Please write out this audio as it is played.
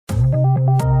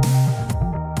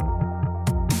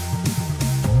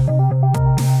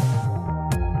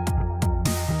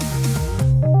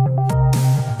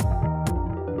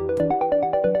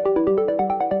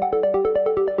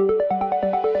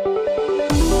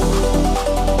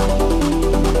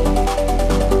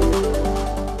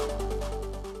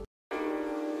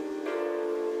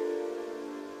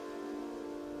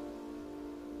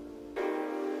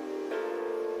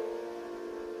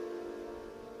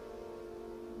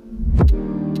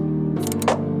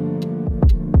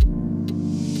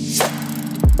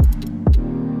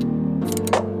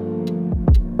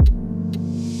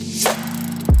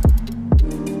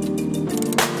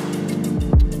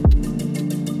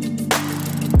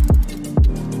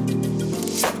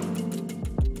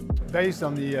Based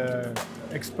on the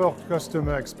export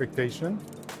customer expectation,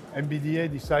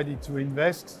 MBDA decided to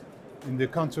invest in the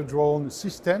counter-drone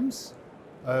systems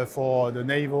for the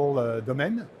naval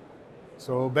domain.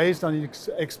 So based on its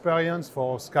experience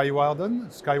for Skywarden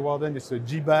is a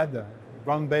GBAD,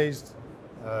 ground-based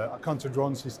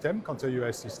counter-drone system,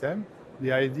 counter-UAS system.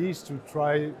 The idea is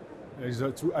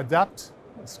to adapt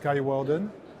Skywarden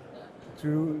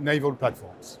to naval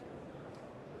platforms.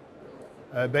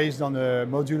 Based on a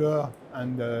modular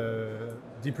and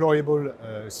deployable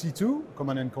C2,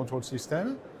 command and control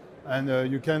system. And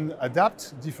you can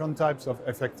adapt different types of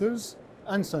effectors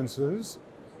and sensors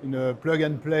in a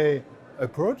plug-and-play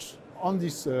approach on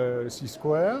this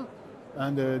C-square.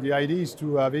 And the idea is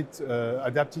to have it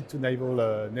adapted to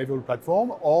naval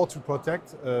platform or to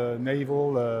protect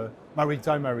naval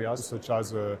maritime areas such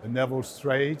as naval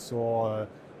straits or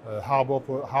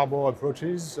harbor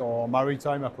approaches or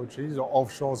maritime approaches or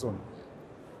offshore zone.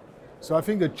 So I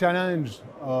think the challenge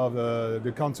of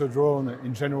the counter-drone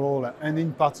in general and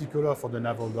in particular for the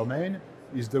naval domain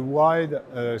is the wide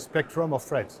spectrum of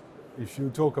threats. If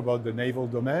you talk about the naval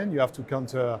domain, you have to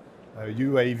counter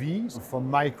UAVs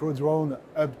from micro drone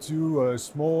up to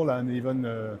small and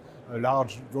even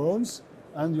large drones,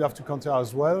 and you have to counter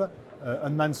as well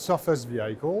unmanned surface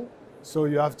vehicle. So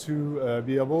you have to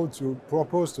be able to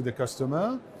propose to the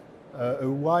customer a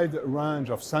wide range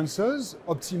of sensors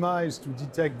optimized to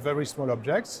detect very small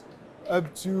objects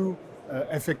up to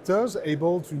effectors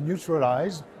able to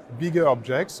neutralize bigger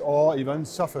objects or even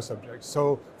surface objects.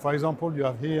 So for example, you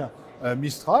have here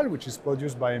Mistral, which is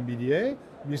produced by MBDA.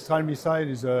 Mistral missile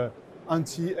is an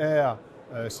anti-air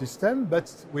system,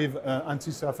 but with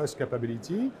anti-surface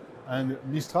capability. And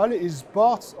Mistral is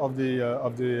part of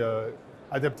the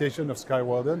adaptation of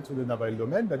Skywarden to the naval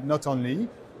domain, but not only.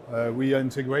 We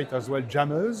integrate as well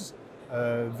jammers,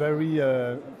 very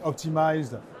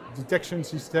optimized detection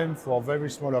system for very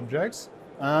small objects,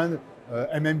 and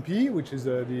MMP, which is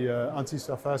the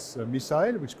anti-surface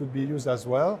missile, which could be used as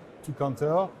well to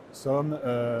counter some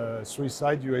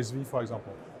suicide USV, for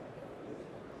example.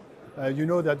 You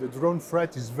know that the drone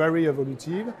threat is very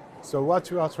evolutive, so what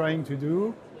we are trying to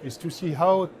do is to see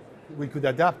how we could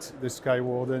adapt the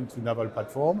Skywarden to naval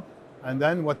platform, and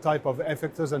then what type of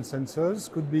effectors and sensors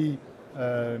could be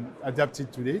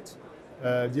adapted to it.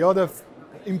 The other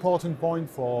important point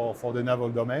for the naval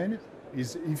domain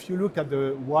is if you look at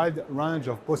the wide range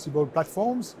of possible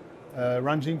platforms,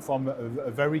 ranging from a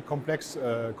very complex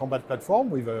combat platform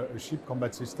with a ship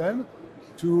combat system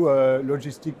to a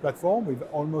logistic platform with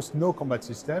almost no combat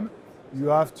system, you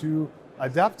have to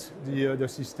adapt the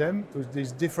system to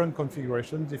these different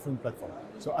configurations, different platforms.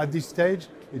 So at this stage,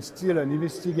 it's still an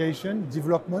investigation,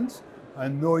 development,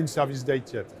 and no in-service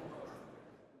date yet.